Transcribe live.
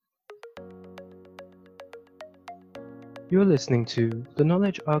You're listening to the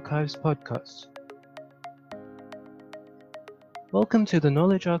Knowledge Archives podcast. Welcome to the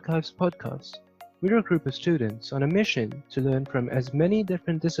Knowledge Archives podcast. We're a group of students on a mission to learn from as many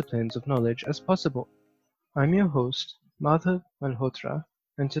different disciplines of knowledge as possible. I'm your host, Madhav Malhotra,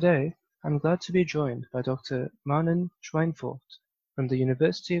 and today I'm glad to be joined by Dr. Manon Schweinfurth from the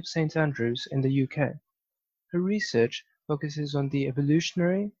University of St Andrews in the UK. Her research focuses on the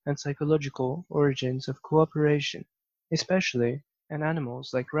evolutionary and psychological origins of cooperation, especially in animals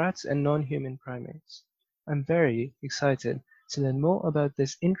like rats and non-human primates. I'm very excited to learn more about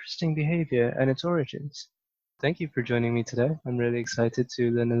this interesting behavior and its origins. Thank you for joining me today. I'm really excited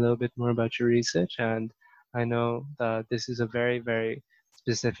to learn a little bit more about your research, and I know that this is a very, very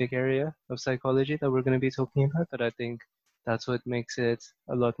specific area of psychology that we're going to be talking about, but I think that's what makes it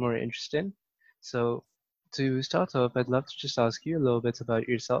a lot more interesting. So to start off, I'd love to just ask you a little bit about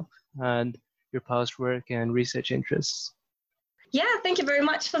yourself and your past work and research interests. Yeah, thank you very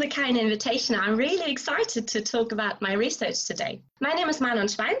much for the kind invitation. I'm really excited to talk about my research today. My name is Manon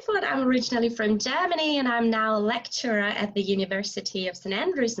Schweinfurth. I'm originally from Germany and I'm now a lecturer at the University of St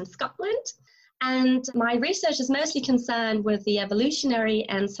Andrews in Scotland. And my research is mostly concerned with the evolutionary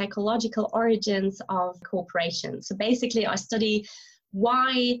and psychological origins of cooperation. So basically, I study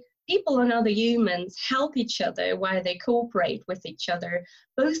why people and other humans help each other, why they cooperate with each other,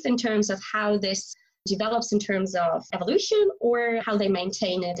 both in terms of how this develops in terms of evolution or how they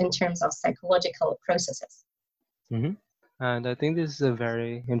maintain it in terms of psychological processes. Mm-hmm. And I think this is a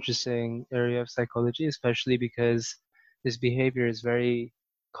very interesting area of psychology, especially because this behavior is very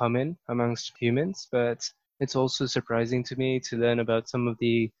common amongst humans, but it's also surprising to me to learn about some of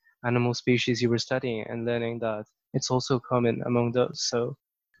the animal species you were studying and learning that it's also common among those. So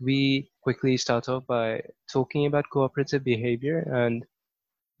we quickly start off by talking about cooperative behavior and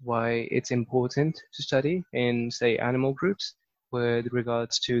why it's important to study in, say, animal groups with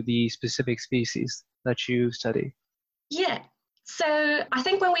regards to the specific species that you study. Yeah. So I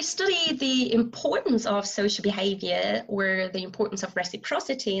think when we study the importance of social behavior or the importance of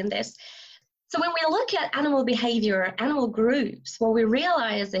reciprocity in this, so when we look at animal behavior, animal groups, what we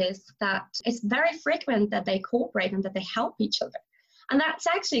realize is that it's very frequent that they cooperate and that they help each other. And that's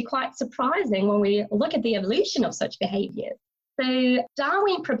actually quite surprising when we look at the evolution of such behavior. So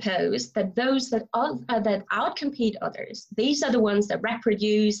Darwin proposed that those that outcompete others, these are the ones that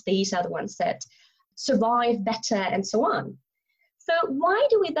reproduce, these are the ones that survive better, and so on. So why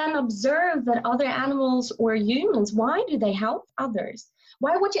do we then observe that other animals or humans, why do they help others?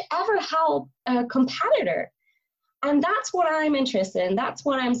 Why would you ever help a competitor? And that's what I'm interested in, that's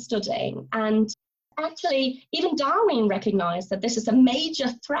what I'm studying. And actually, even Darwin recognized that this is a major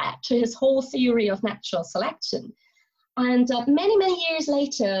threat to his whole theory of natural selection. And many, many years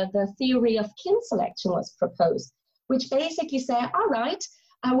later, the theory of kin selection was proposed, which basically said, all right,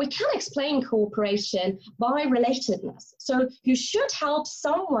 we can explain cooperation by relatedness. So you should help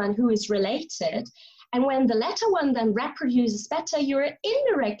someone who is related. And when the latter one then reproduces better, you're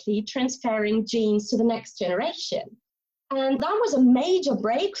indirectly transferring genes to the next generation. And that was a major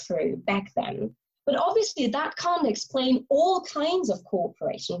breakthrough back then. But obviously that can't explain all kinds of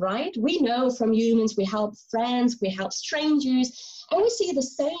cooperation, right? We know from humans we help friends, we help strangers, and we see the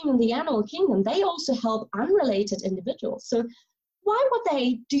same in the animal kingdom. They also help unrelated individuals. So why would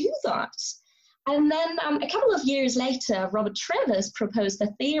they do that? And then a couple of years later, Robert Trivers proposed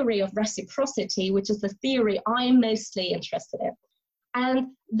the theory of reciprocity, which is the theory I'm mostly interested in. And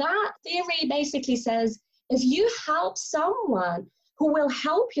that theory basically says, if you help someone who will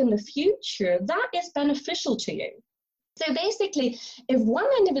help you in the future, that is beneficial to you. So basically, if one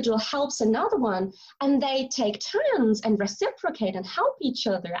individual helps another one and they take turns and reciprocate and help each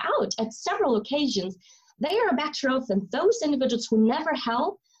other out at several occasions, they are better off than those individuals who never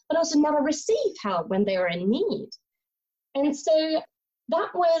help, but also never receive help when they are in need. And so that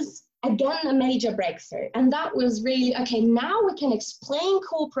was, again, a major breakthrough. And that was really, okay, now we can explain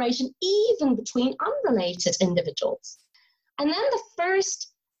cooperation even between unrelated individuals. And then the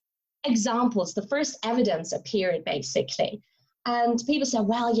first examples, the first evidence appeared, basically. And people said,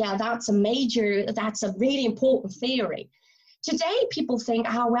 well, yeah, that's a really important theory. Today, people think,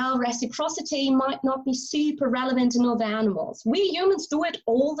 well, reciprocity might not be super relevant in other animals. We humans do it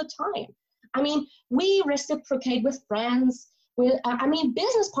all the time. I mean, we reciprocate with friends.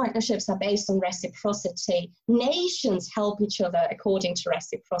 Business partnerships are based on reciprocity. Nations help each other according to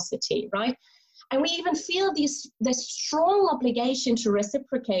reciprocity, right? And we even feel this strong obligation to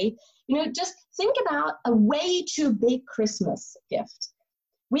reciprocate. Just think about a way too big Christmas gift.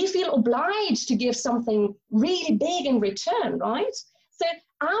 We feel obliged to give something really big in return, right? So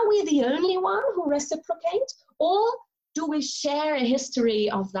are we the only one who reciprocate? Or do we share a history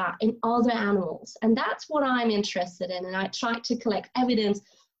of that in other animals? And that's what I'm interested in. And I try to collect evidence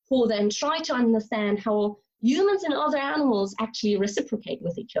for them, try to understand how humans and other animals actually reciprocate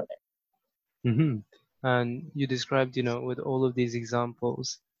with each other. Mm-hmm. And you described, with all of these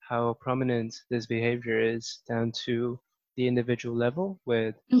examples, how prominent this behavior is down to the individual level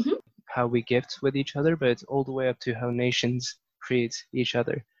with Mm-hmm. how we gift with each other, but all the way up to how nations treat each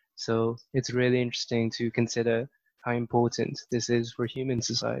other. So it's really interesting to consider how important this is for human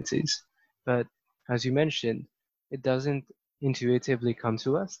societies. But as you mentioned, it doesn't intuitively come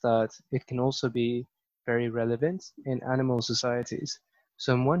to us that it can also be very relevant in animal societies.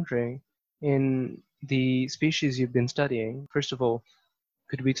 So I'm wondering, in the species you've been studying, first of all,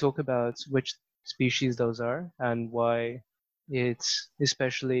 could we talk about which species those are and why it's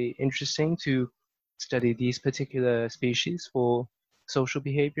especially interesting to study these particular species for social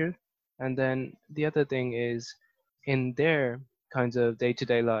behavior? And then the other thing is, in their kinds of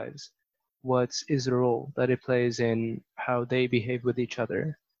day-to-day lives, what is the role that it plays in how they behave with each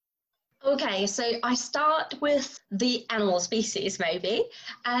other? Okay, so I start with the animal species, maybe.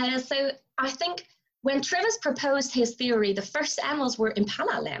 So I think when Travis proposed his theory, the first animals were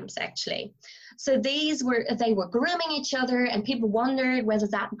impala lambs, actually. So they were grooming each other, and people wondered whether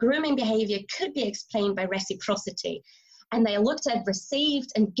that grooming behavior could be explained by reciprocity. And they looked at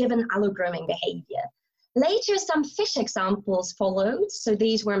received and given allogrooming behavior. Later, some fish examples followed. So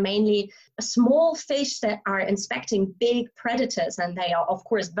these were mainly small fish that are inspecting big predators, and they are, of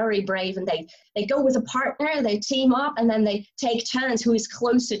course, very brave, and they go with a partner, they team up, and then they take turns who is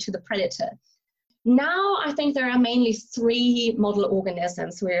closer to the predator. Now, I think there are mainly three model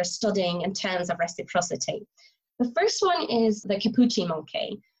organisms we're studying in terms of reciprocity. The first one is the capuchin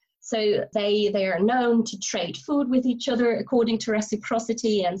monkey. So they are known to trade food with each other according to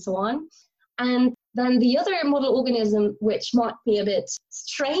reciprocity and so on. And then the other model organism, which might be a bit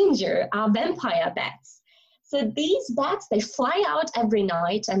stranger, are vampire bats. So these bats, they fly out every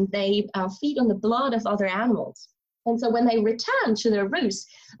night and they feed on the blood of other animals. And so when they return to their roost,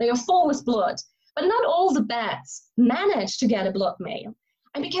 they are full with blood. But not all the bats manage to get a blood meal.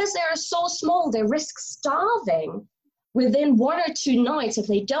 And because they are so small, they risk starving within 1 or 2 nights if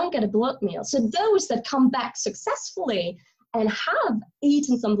they don't get a blood meal. So those that come back successfully and have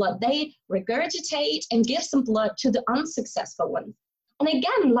eaten some blood, they regurgitate and give some blood to the unsuccessful ones. And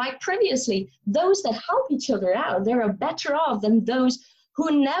again, like previously, those that help each other out, they are better off than those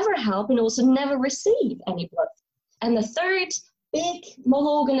who never help and also never receive any blood. And the third big model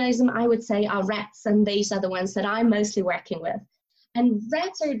organism, I would say, are rats, and these are the ones that I'm mostly working with. And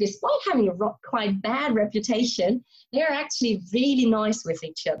rats are, despite having a quite bad reputation, they're actually really nice with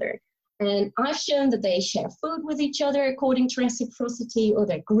each other. And I've shown that they share food with each other according to reciprocity, or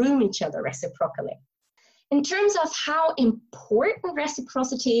they groom each other reciprocally. In terms of how important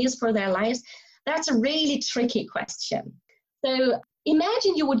reciprocity is for their lives, that's a really tricky question. So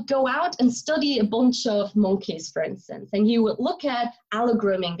imagine you would go out and study a bunch of monkeys, for instance, and you would look at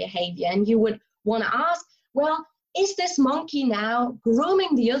allogrooming behavior, and you would want to ask, well, is this monkey now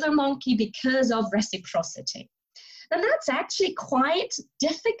grooming the other monkey because of reciprocity? And that's actually quite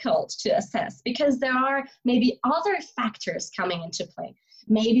difficult to assess because there are maybe other factors coming into play.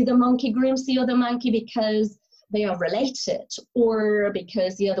 Maybe the monkey grooms the other monkey because they are related, or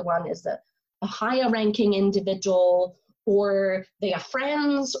because the other one is a higher ranking individual, or they are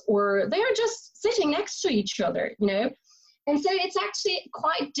friends, or they are just sitting next to each other, And so it's actually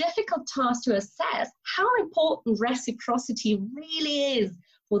quite difficult task to assess how important reciprocity really is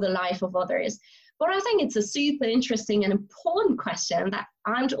for the life of others. But I think it's a super interesting and important question that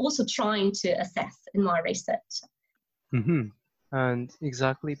I'm also trying to assess in my research. Mm-hmm. And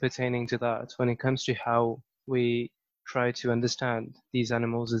exactly pertaining to that, when it comes to how we try to understand these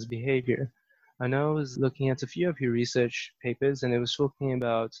animals' behavior, I know I was looking at a few of your research papers and it was talking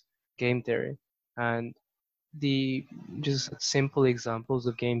about game theory and the just simple examples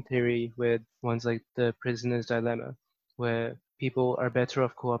of game theory with ones like the prisoner's dilemma, where people are better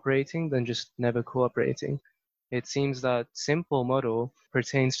off cooperating than just never cooperating. It seems that simple model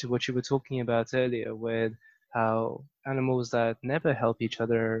pertains to what you were talking about earlier with how animals that never help each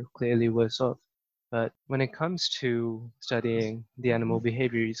other are clearly worse off. But when it comes to studying the animal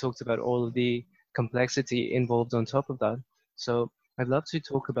behavior, you talked about all of the complexity involved on top of that. So I'd love to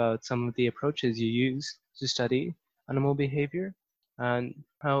talk about some of the approaches you use to study animal behavior and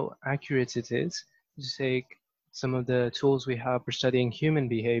how accurate it is to take some of the tools we have for studying human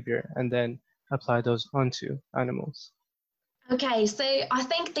behavior and then apply those onto animals. Okay, so I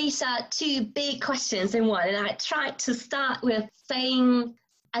think these are two big questions in one, and I tried to start with saying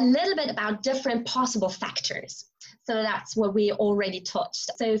a little bit about different possible factors. So that's what we already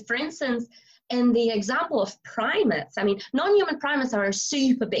touched. So for instance, in the example of primates, I mean, non-human primates are a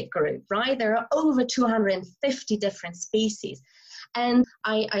super big group, right? There are over 250 different species. And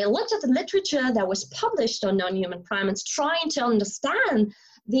I looked at the literature that was published on non-human primates, trying to understand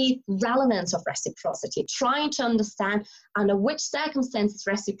the relevance of reciprocity, trying to understand under which circumstances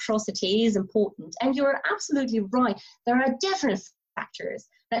reciprocity is important. And you're absolutely right. There are different factors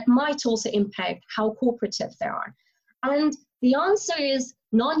that might also impact how cooperative they are. And the answer is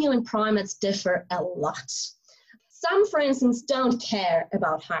non-human primates differ a lot. Some, for instance, don't care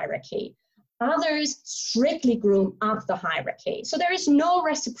about hierarchy. Others strictly groom up the hierarchy. So there is no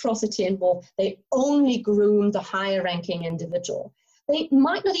reciprocity involved. They only groom the higher ranking individual. They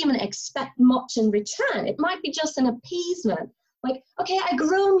might not even expect much in return. It might be just an appeasement. Like, okay, I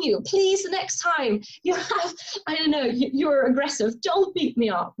groom you. Please, the next time you have, I don't know, you're aggressive, don't beat me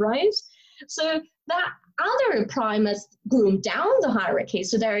up, right? So that other primates groom down the hierarchy.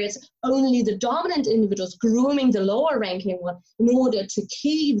 So there is only the dominant individuals grooming the lower ranking one in order to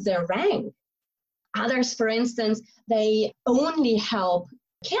keep their rank. Others, for instance, they only help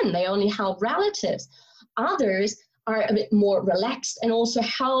kin, they only help relatives. Others are a bit more relaxed and also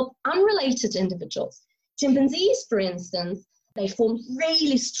help unrelated individuals. Chimpanzees, for instance, they form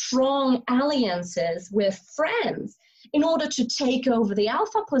really strong alliances with friends in order to take over the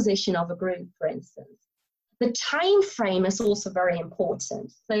alpha position of a group, for instance. The time frame is also very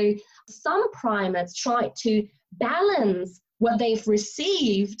important. So some primates try to balance what they've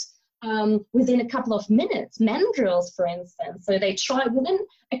received within a couple of minutes. Mandrills, for instance, so they try within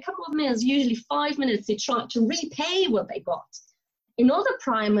a couple of minutes, usually 5 minutes, they try to repay what they got. In other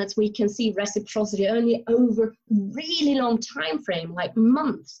primates, we can see reciprocity only over really long time frame, like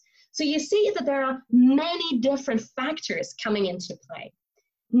months. So you see that there are many different factors coming into play.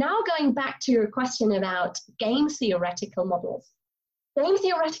 Now going back to your question about game theoretical models. Game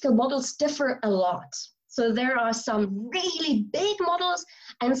theoretical models differ a lot. So there are some really big models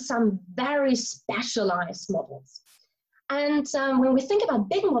and some very specialized models. And when we think about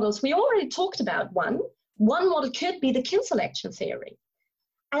big models, we already talked about one. One model could be the kin selection theory.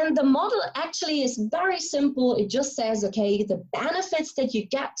 And the model actually is very simple. It just says, okay, the benefits that you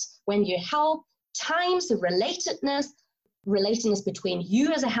get when you help times the relatedness between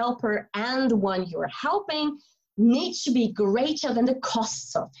you as a helper and the one you're helping needs to be greater than the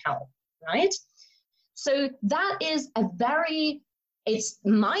costs of help, right? So that is a very, it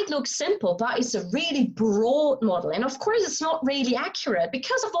might look simple, but it's a really broad model. And of course, it's not really accurate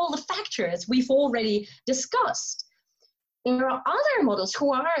because of all the factors we've already discussed. There are other models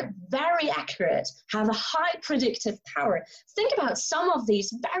who are very accurate, have a high predictive power. Think about some of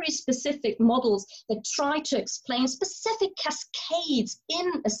these very specific models that try to explain specific cascades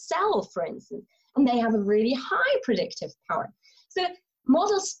in a cell, for instance, and they have a really high predictive power. So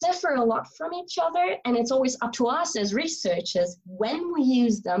models differ a lot from each other, and it's always up to us as researchers when we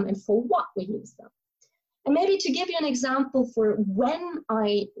use them and for what we use them. And maybe to give you an example for when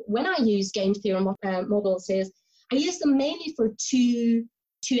I use game theory models is, I use them mainly for two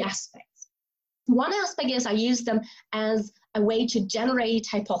aspects. One aspect is I use them as a way to generate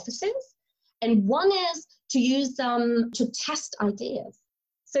hypotheses, and one is to use them to test ideas.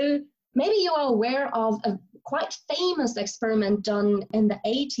 So maybe you are aware of a quite famous experiment done in the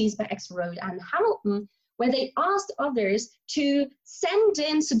 80s by Axelrod and Hamilton, where they asked others to send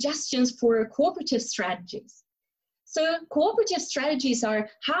in suggestions for cooperative strategies. So cooperative strategies are,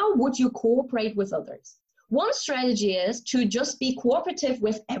 how would you cooperate with others? One strategy is to just be cooperative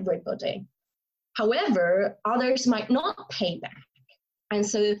with everybody. However, others might not pay back. And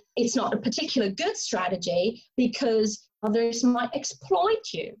so it's not a particular good strategy because others might exploit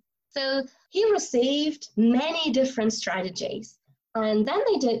you. So he received many different strategies. And then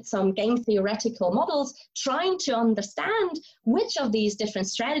they did some game theoretical models trying to understand which of these different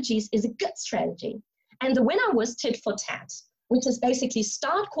strategies is a good strategy. And the winner was tit for tat, which is basically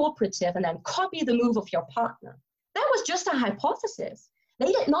start cooperative and then copy the move of your partner. That was just a hypothesis.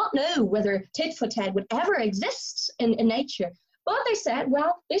 They did not know whether tit for tat would ever exist in nature. But they said,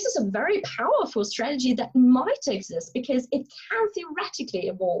 well, this is a very powerful strategy that might exist because it can theoretically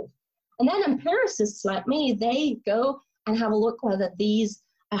evolve. And then empiricists like me, they go and have a look whether these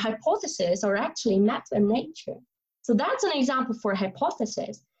hypotheses are actually met in nature. So that's an example for a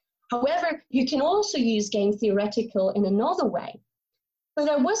hypothesis. However, you can also use game theoretical in another way. So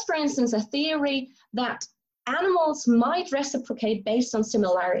there was, for instance, a theory that animals might reciprocate based on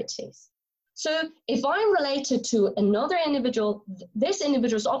similarities. So if I'm related to another individual, this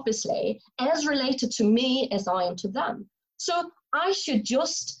individual is obviously as related to me as I am to them. So I should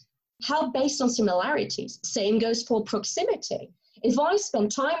just help based on similarities. Same goes for proximity. If I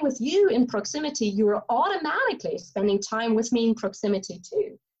spend time with you in proximity, you're automatically spending time with me in proximity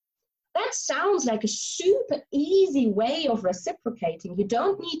too. That sounds like a super easy way of reciprocating. You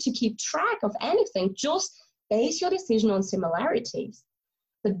don't need to keep track of anything, just base your decision on similarities.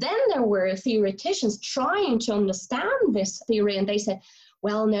 But then there were theoreticians trying to understand this theory, and they said,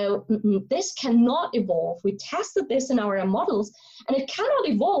 well, no, this cannot evolve. We tested this in our models, and it cannot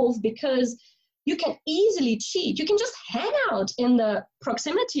evolve because you can easily cheat. You can just hang out in the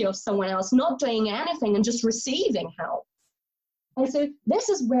proximity of someone else, not doing anything and just receiving help. And so this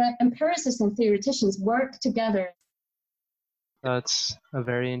is where empiricists and theoreticians work together. That's a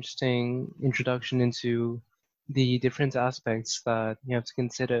very interesting introduction into the different aspects that you have to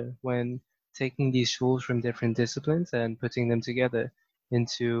consider when taking these tools from different disciplines and putting them together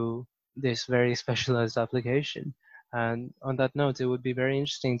into this very specialized application. And on that note, it would be very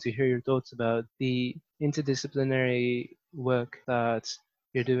interesting to hear your thoughts about the interdisciplinary work that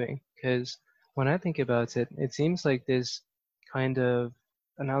you're doing. Because when I think about it, it seems like this kind of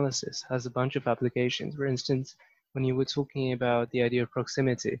analysis has a bunch of applications. For instance, when you were talking about the idea of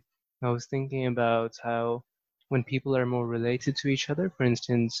proximity, I was thinking about how when people are more related to each other, for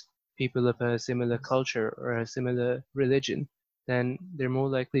instance, people of a similar culture or a similar religion, then they're more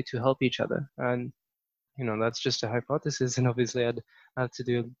likely to help each other. And, you know, that's just a hypothesis. And obviously I'd have to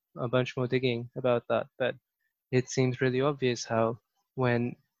do a bunch more digging about that. But it seems really obvious how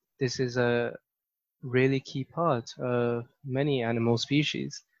when this is a really key part of many animal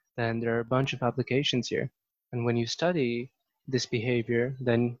species, then there are a bunch of applications here. And when you study this behavior,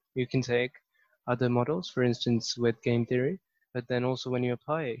 then you can take other models, for instance, with game theory, but then also when you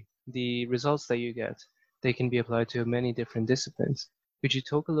apply the results that you get, they can be applied to many different disciplines. Could you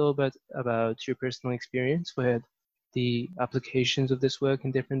talk a little bit about your personal experience with the applications of this work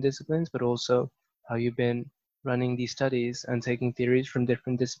in different disciplines, but also how you've been running these studies and taking theories from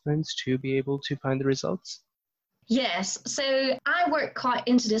different disciplines to be able to find the results? Yes, so I work quite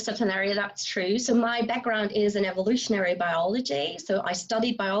interdisciplinary, that's true. So my background is in evolutionary biology. So I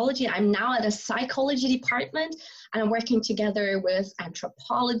studied biology. I'm now at a psychology department, and I'm working together with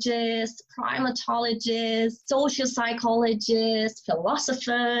anthropologists, primatologists, social psychologists,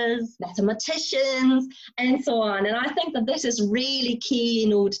 philosophers, mathematicians, and so on. And I think that this is really key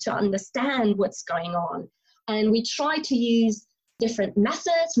in order to understand what's going on. And we try to use different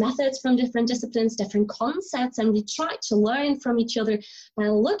methods from different disciplines, different concepts, and we try to learn from each other by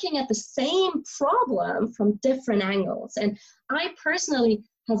looking at the same problem from different angles. And I personally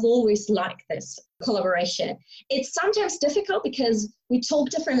have always liked this collaboration. It's sometimes difficult because we talk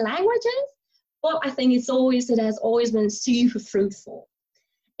different languages, but I think it has always been super fruitful.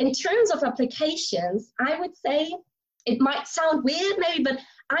 In terms of applications, I would say it might sound weird maybe, but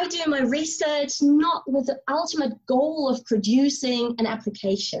I do my research not with the ultimate goal of producing an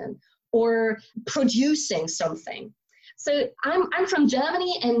application or producing something. So I'm from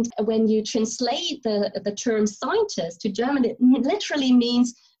Germany, and when you translate the term scientist to German, it literally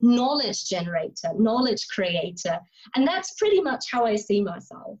means knowledge generator, knowledge creator. And that's pretty much how I see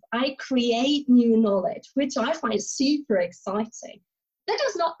myself. I create new knowledge, which I find super exciting. That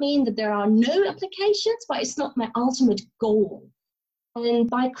does not mean that there are no applications, but it's not my ultimate goal. And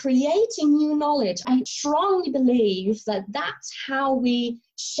by creating new knowledge, I strongly believe that that's how we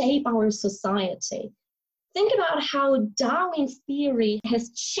shape our society. Think about how Darwin's theory has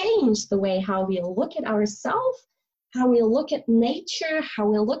changed the way how we look at ourselves, how we look at nature, how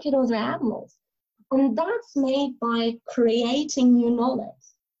we look at other animals. And that's made by creating new knowledge.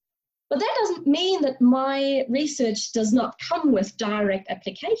 But that doesn't mean that my research does not come with direct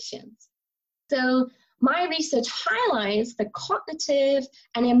applications. So my research highlights the cognitive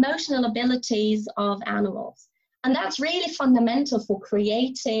and emotional abilities of animals. And that's really fundamental for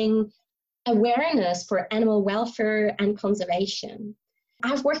creating awareness for animal welfare and conservation.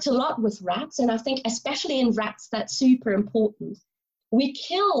 I've worked a lot with rats, and I think especially in rats, that's super important. We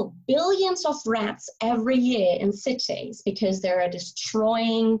kill billions of rats every year in cities because they're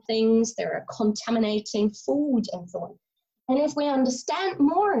destroying things, they're contaminating food and so on. And if we understand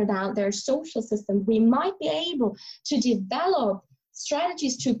more about their social system, we might be able to develop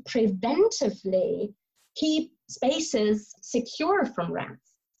strategies to preventively keep spaces secure from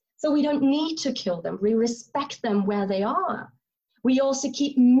rats. So we don't need to kill them. We respect them where they are. We also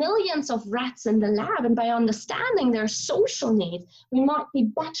keep millions of rats in the lab, and by understanding their social needs, we might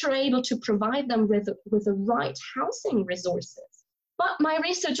be better able to provide them with the right housing resources. But my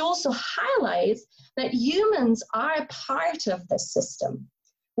research also highlights that humans are a part of this system.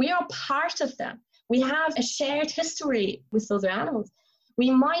 We are part of them. We have a shared history with other animals.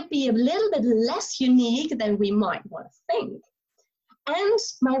 We might be a little bit less unique than we might want to think. And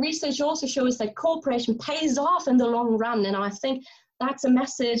my research also shows that cooperation pays off in the long run. And I think that's a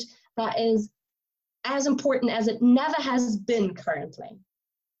message that is as important as it never has been currently.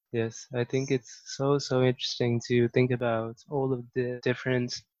 Yes, I think it's so interesting to think about all of the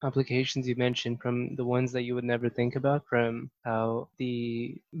different applications you mentioned, from the ones that you would never think about, from how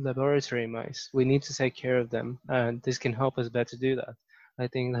the laboratory mice, we need to take care of them, and this can help us better do that. I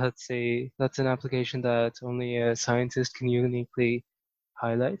think that's an application that only a scientist can uniquely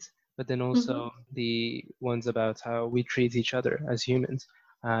highlight, but then also the ones about how we treat each other as humans,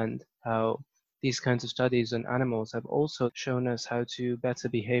 and how these kinds of studies on animals have also shown us how to better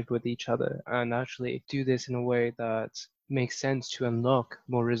behave with each other and actually do this in a way that makes sense to unlock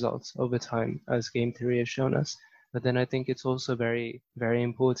more results over time, as game theory has shown us. But then I think it's also very, very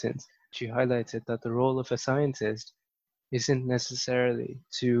important to highlight it that the role of a scientist isn't necessarily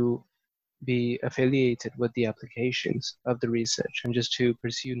to be affiliated with the applications of the research, and just to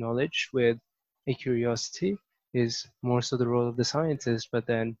pursue knowledge with a curiosity is more so the role of the scientist. But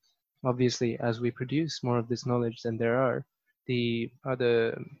then obviously, as we produce more of this knowledge, then there are the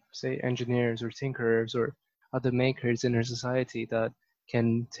other, say, engineers or tinkerers or other makers in our society that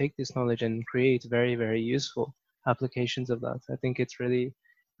can take this knowledge and create very, very useful applications of that. I think it's really,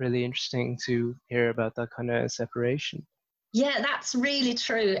 really interesting to hear about that kind of separation. Yeah, that's really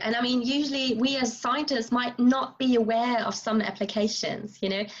true. And I mean, usually we as scientists might not be aware of some applications, you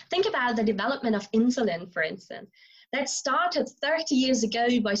know. Think about the development of insulin, for instance. That started 30 years ago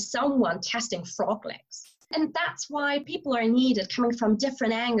by someone testing frog legs. And that's why people are needed, coming from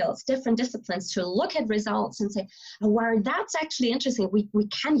different angles, different disciplines, to look at results and say, oh, wow, that's actually interesting. We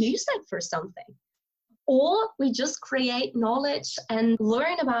can use that for something. Or we just create knowledge and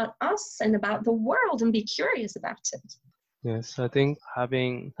learn about us and about the world and be curious about it. Yes, I think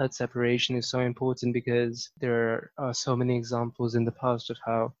having that separation is so important, because there are so many examples in the past of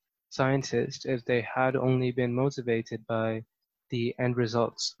how scientists, if they had only been motivated by the end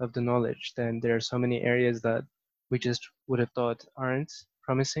results of the knowledge, then there are so many areas that we just would have thought aren't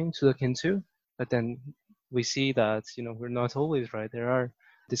promising to look into. But then we see that, we're not always right. There are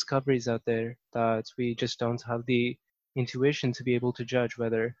discoveries out there that we just don't have the intuition to be able to judge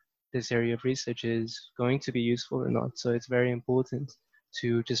whether this area of research is going to be useful or not. So it's very important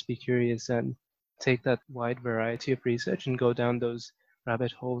to just be curious and take that wide variety of research and go down those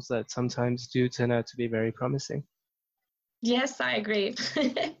rabbit holes that sometimes do turn out to be very promising. Yes, I agree.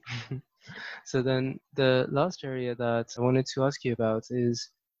 So then the last area that I wanted to ask you about is,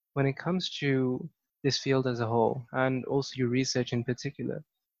 when it comes to this field as a whole, and also your research in particular,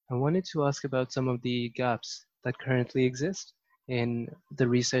 I wanted to ask about some of the gaps that currently exist in the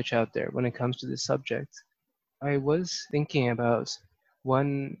research out there when it comes to this subject. I was thinking about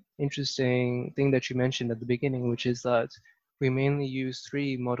one interesting thing that you mentioned at the beginning, which is that we mainly use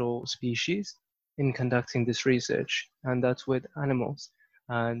 3 model species in conducting this research, and that's with animals.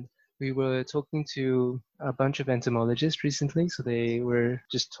 And we were talking to a bunch of entomologists recently, so they were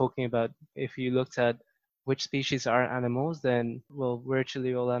just talking about, if you looked at which species are animals, then, well,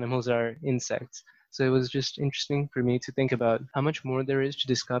 virtually all animals are insects. So it was just interesting for me to think about how much more there is to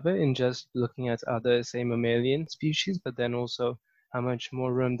discover in just looking at other, say, mammalian species, but then also how much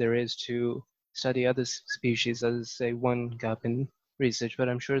more room there is to study other species as, say, one gap in research, but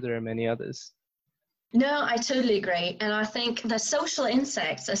I'm sure there are many others. No, I totally agree. And I think the social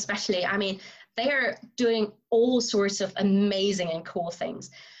insects, especially, I mean, they're doing all sorts of amazing and cool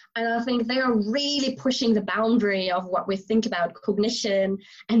things. And I think they are really pushing the boundary of what we think about cognition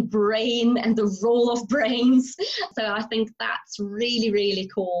and brain and the role of brains. So I think that's really,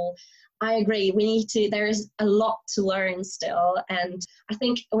 really cool. I agree. There is a lot to learn still. And I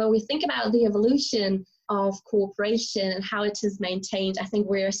think when we think about the evolution of cooperation and how it is maintained, I think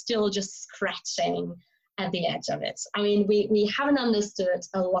we're still just scratching at the edge of it. I mean, we haven't understood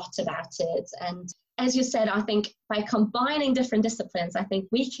a lot about it. And as you said, I think by combining different disciplines, I think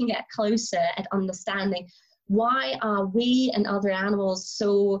we can get closer at understanding why are we and other animals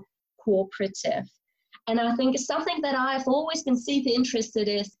so cooperative. And I think something that I've always been super interested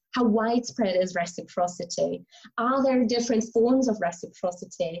in is how widespread is reciprocity? Are there different forms of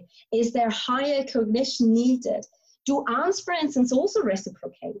reciprocity? Is there higher cognition needed? Do ants, for instance, also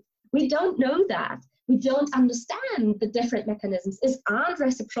reciprocate? We don't know that. We don't understand the different mechanisms. Is ant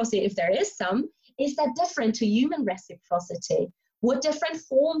reciprocity, if there is some, is that different to human reciprocity? What different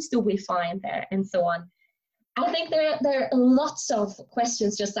forms do we find there, and so on? I think there are lots of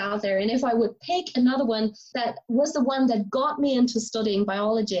questions just out there. And if I would pick another one that was the one that got me into studying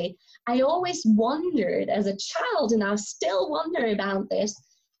biology, I always wondered as a child, and I still wonder about this,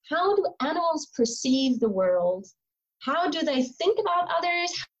 how do animals perceive the world? How do they think about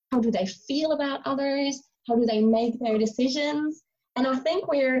others? How do they feel about others? How do they make their decisions? And I think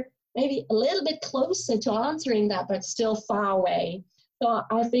we're maybe a little bit closer to answering that, but still far away. So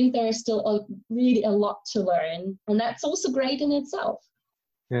I think there is still really a lot to learn, and that's also great in itself.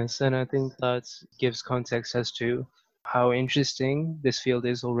 Yes, and I think that gives context as to how interesting this field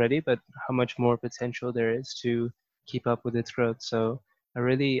is already, but how much more potential there is to keep up with its growth. So I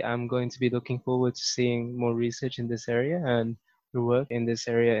really am going to be looking forward to seeing more research in this area and your work in this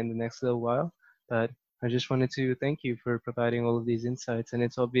area in the next little while. But I just wanted to thank you for providing all of these insights, and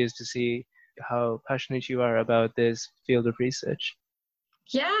it's obvious to see how passionate you are about this field of research.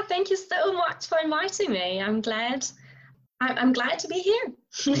 Yeah, thank you so much for inviting me. I'm glad to be here.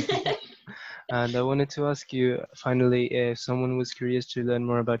 And I wanted to ask you finally, if someone was curious to learn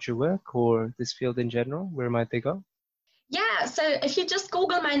more about your work or this field in general, where might they go? Yeah, so if you just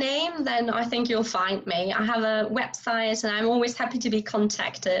Google my name, then I think you'll find me. I have a website and I'm always happy to be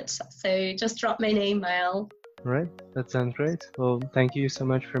contacted. So just drop my name mail. All right, that sounds great. Well, thank you so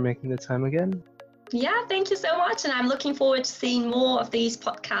much for making the time again. Yeah, thank you so much. And I'm looking forward to seeing more of these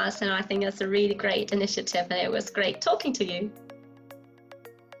podcasts. And I think it's a really great initiative. And it was great talking to you.